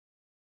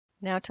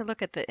Now to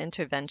look at the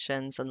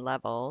interventions and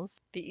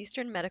levels. The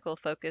Eastern medical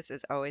focus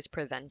is always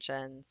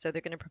prevention, so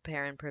they're going to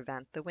prepare and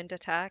prevent the wind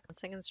attack,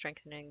 balancing and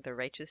strengthening the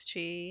righteous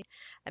qi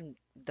and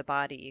the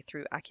body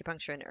through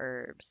acupuncture and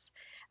herbs.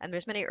 And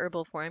there's many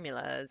herbal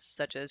formulas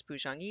such as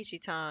Buzhong Yi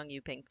Tong,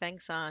 Yu Ping Feng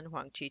San,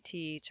 Huang Qi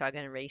Ti,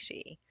 Chagan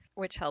Reishi,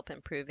 which help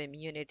improve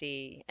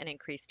immunity and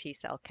increase T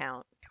cell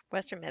count.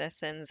 Western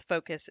medicine's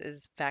focus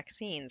is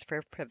vaccines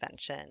for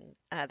prevention.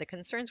 The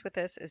concerns with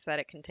this is that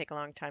it can take a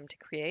long time to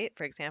create.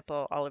 For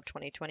example, all of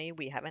 2020,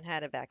 we haven't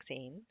had a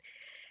vaccine.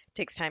 It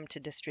takes time to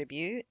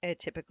distribute. It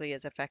typically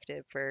is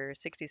effective for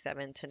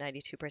 67 to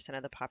 92%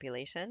 of the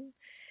population.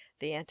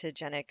 The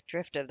antigenic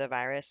drift of the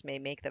virus may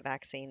make the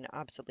vaccine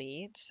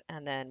obsolete,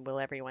 and then will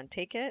everyone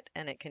take it?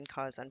 And it can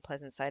cause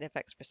unpleasant side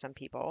effects for some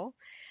people.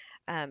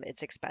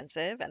 It's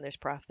expensive, and there's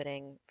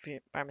profiting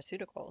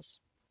pharmaceuticals.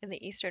 In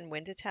the Eastern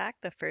wind attack,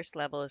 the first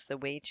level is the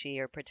Wei Qi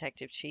or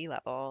protective Qi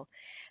level.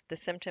 The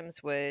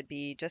symptoms would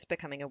be just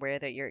becoming aware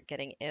that you're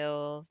getting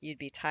ill, you'd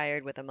be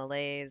tired with a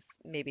malaise,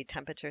 maybe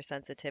temperature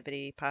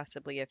sensitivity,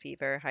 possibly a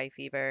fever, high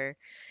fever,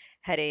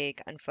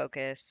 headache,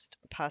 unfocused,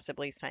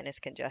 possibly sinus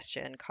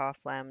congestion, cough,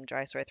 phlegm,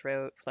 dry sore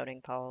throat,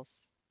 floating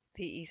pulse.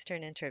 The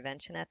Eastern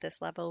intervention at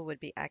this level would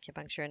be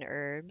acupuncture and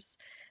herbs.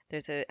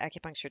 There's an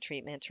acupuncture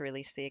treatment to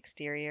release the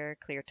exterior,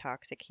 clear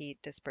toxic heat,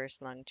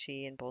 disperse lung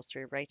qi, and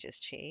bolster righteous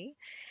qi.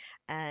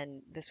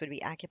 And this would be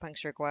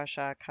acupuncture, gua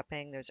sha,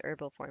 cupping. There's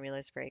herbal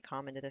formulas very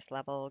common to this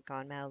level,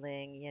 Gon Mao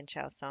Ling, Yin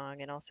Chao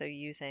Song, and also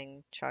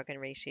using Chagan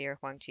Reishi or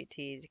Huang Qi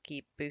Ti to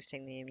keep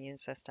boosting the immune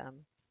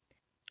system.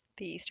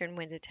 The eastern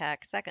wind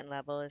attack second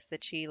level is the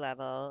qi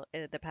level.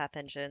 The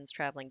pathogens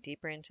traveling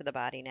deeper into the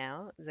body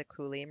now, the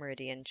Kuli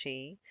meridian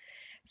qi.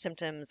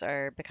 Symptoms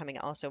are becoming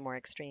also more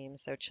extreme,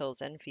 so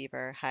chills and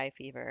fever, high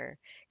fever,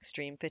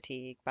 extreme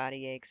fatigue,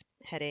 body aches,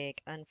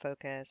 headache,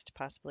 unfocused,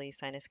 possibly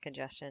sinus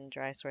congestion,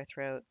 dry sore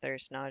throat,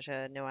 thirst,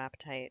 nausea, no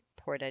appetite,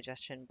 poor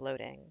digestion,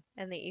 bloating.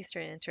 And the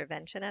Eastern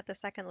intervention at the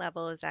second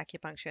level is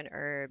acupuncture and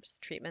herbs,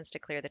 treatments to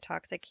clear the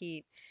toxic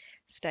heat,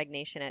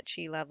 stagnation at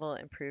qi level,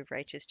 improve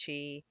righteous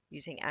qi,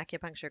 using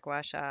acupuncture,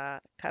 gua sha,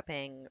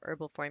 cupping,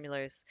 herbal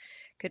formulas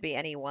could be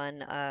any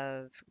one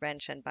of Ren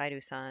Shen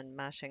Baidu-san,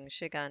 Ma Sheng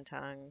Shigan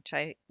Tang,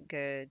 Chai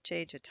Ge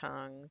Jie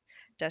Tang,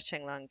 Da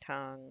Sheng Lang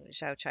Tang,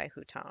 Zhao Chai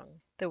Hu Tang.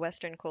 The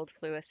Western cold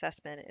flu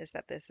assessment is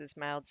that this is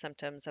mild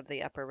symptoms of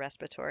the upper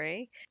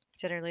respiratory.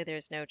 Generally,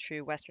 there's no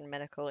true Western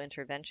medical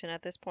intervention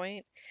at this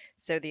point,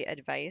 so the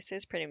advice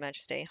is pretty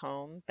much stay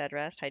home, bed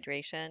rest,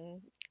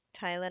 hydration.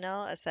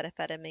 Tylenol,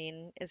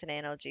 acetaminophen, is an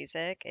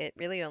analgesic. It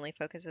really only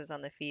focuses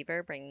on the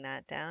fever, bringing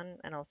that down,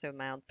 and also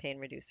mild pain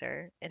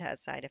reducer. It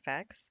has side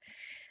effects.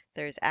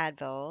 There's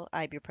Advil,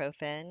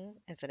 ibuprofen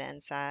is an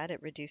NSAID.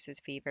 It reduces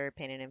fever,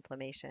 pain, and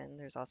inflammation.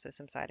 There's also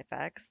some side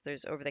effects.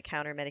 There's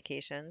over-the-counter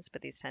medications,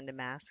 but these tend to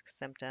mask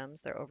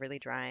symptoms. They're overly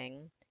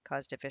drying,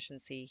 cause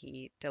deficiency,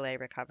 heat, delay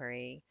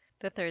recovery.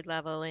 The third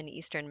level in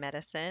Eastern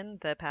medicine,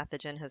 the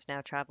pathogen has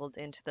now traveled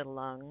into the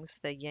lungs,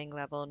 the Yang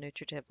level,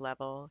 nutritive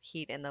level,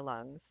 heat in the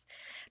lungs.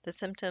 The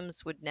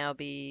symptoms would now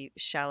be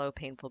shallow,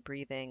 painful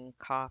breathing,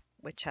 cough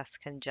with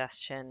chest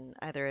congestion,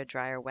 either a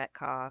dry or wet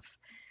cough,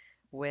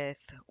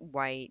 with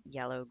white,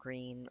 yellow,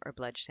 green, or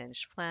blood-tinged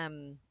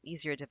phlegm,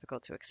 easy or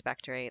difficult to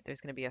expectorate.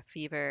 There's going to be a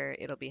fever,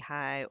 it'll be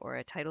high or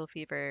a tidal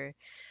fever,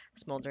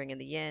 smoldering in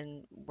the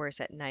yin, worse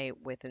at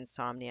night with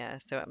insomnia,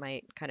 so it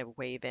might kind of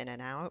wave in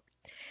and out.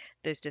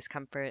 There's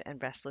discomfort and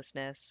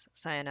restlessness,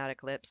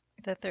 cyanotic lips.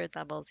 The third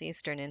level's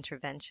Eastern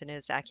intervention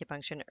is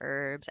acupuncture and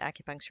herbs.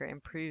 Acupuncture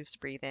improves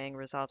breathing,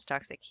 resolves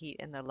toxic heat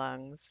in the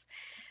lungs.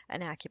 An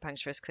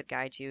acupuncturist could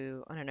guide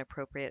you on an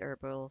appropriate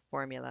herbal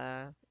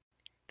formula.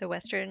 The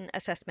Western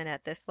assessment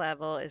at this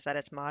level is that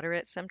it's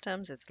moderate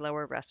symptoms, it's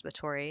lower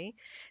respiratory.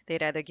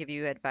 They'd either give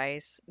you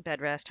advice,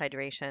 bed rest,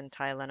 hydration,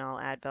 Tylenol,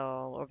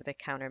 Advil,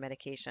 over-the-counter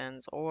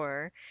medications,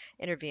 or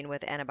intervene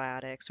with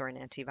antibiotics or an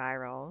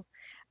antiviral.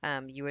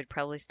 You would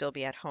probably still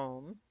be at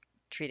home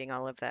treating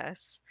all of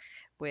this.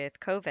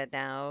 With COVID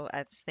now,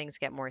 as things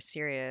get more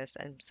serious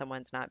and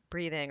someone's not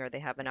breathing or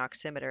they have an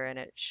oximeter and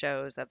it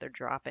shows that they're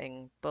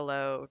dropping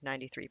below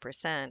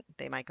 93%,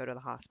 they might go to the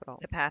hospital.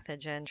 The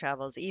pathogen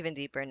travels even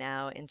deeper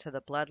now into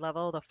the blood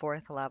level, the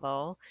fourth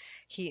level,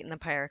 heat in the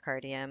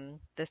pericardium.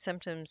 The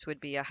symptoms would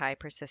be a high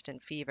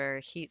persistent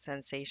fever, heat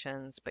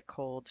sensations, but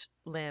cold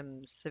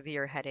limbs,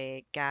 severe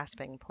headache,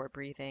 gasping, poor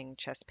breathing,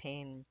 chest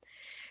pain.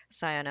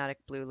 Cyanotic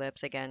blue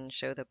lips again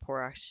show the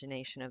poor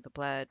oxygenation of the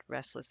blood,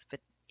 restless,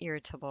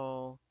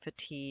 irritable,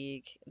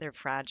 fatigue. They're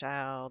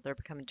fragile, they're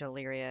becoming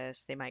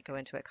delirious, they might go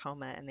into a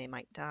coma and they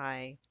might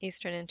die.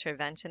 Eastern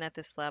intervention at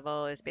this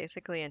level is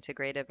basically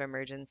integrative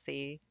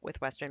emergency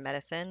with Western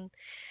medicine.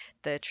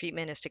 The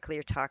treatment is to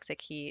clear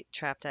toxic heat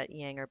trapped at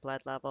yang or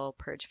blood level,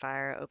 purge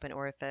fire, open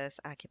orifice.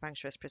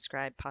 Acupuncturist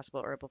prescribed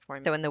possible herbal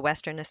formula. So in the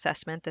Western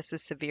assessment, this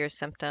is severe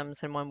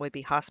symptoms and one would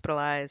be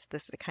hospitalized.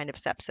 This is a kind of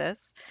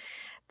sepsis.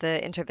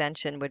 The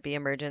intervention would be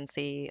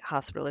emergency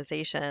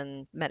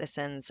hospitalization,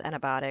 medicines,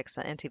 antibiotics,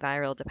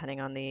 antiviral, depending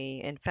on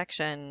the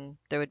infection.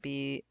 There would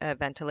be a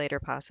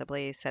ventilator,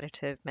 possibly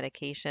sedative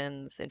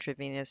medications,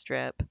 intravenous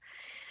drip,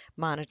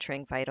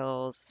 monitoring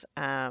vitals,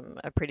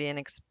 a pretty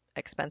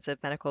expensive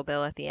medical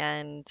bill at the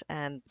end,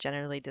 and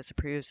generally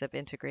disapproves of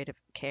integrative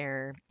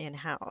care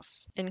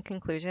in-house. In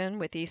conclusion,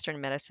 with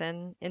Eastern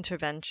medicine,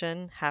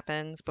 intervention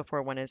happens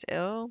before one is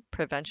ill,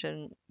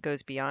 prevention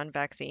goes beyond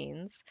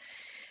vaccines.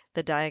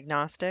 The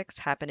diagnostics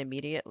happen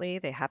immediately.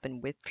 They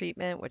happen with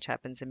treatment, which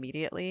happens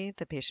immediately.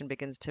 The patient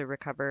begins to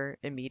recover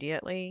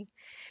immediately.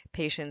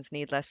 Patients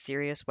need less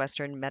serious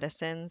Western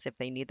medicines if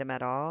they need them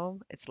at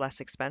all. It's less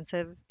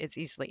expensive, it's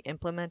easily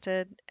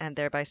implemented, and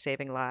thereby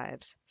saving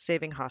lives,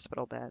 saving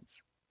hospital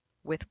beds.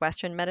 With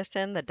Western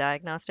medicine, the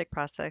diagnostic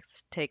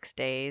process takes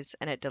days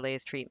and it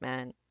delays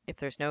treatment. If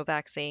there's no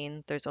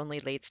vaccine, there's only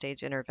late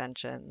stage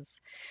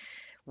interventions.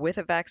 With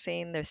a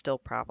vaccine, there's still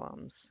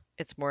problems.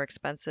 It's more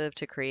expensive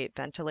to create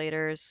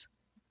ventilators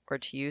or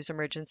to use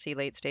emergency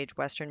late stage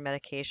Western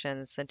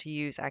medications than to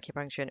use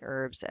acupuncture and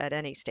herbs at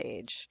any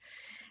stage,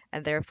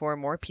 and therefore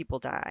more people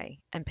die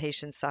and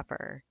patients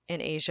suffer.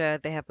 In Asia,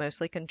 they have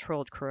mostly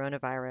controlled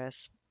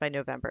coronavirus by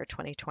November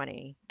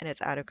 2020, and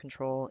it's out of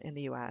control in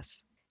the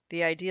US.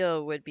 The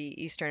ideal would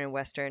be Eastern and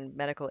Western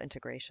medical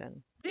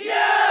integration.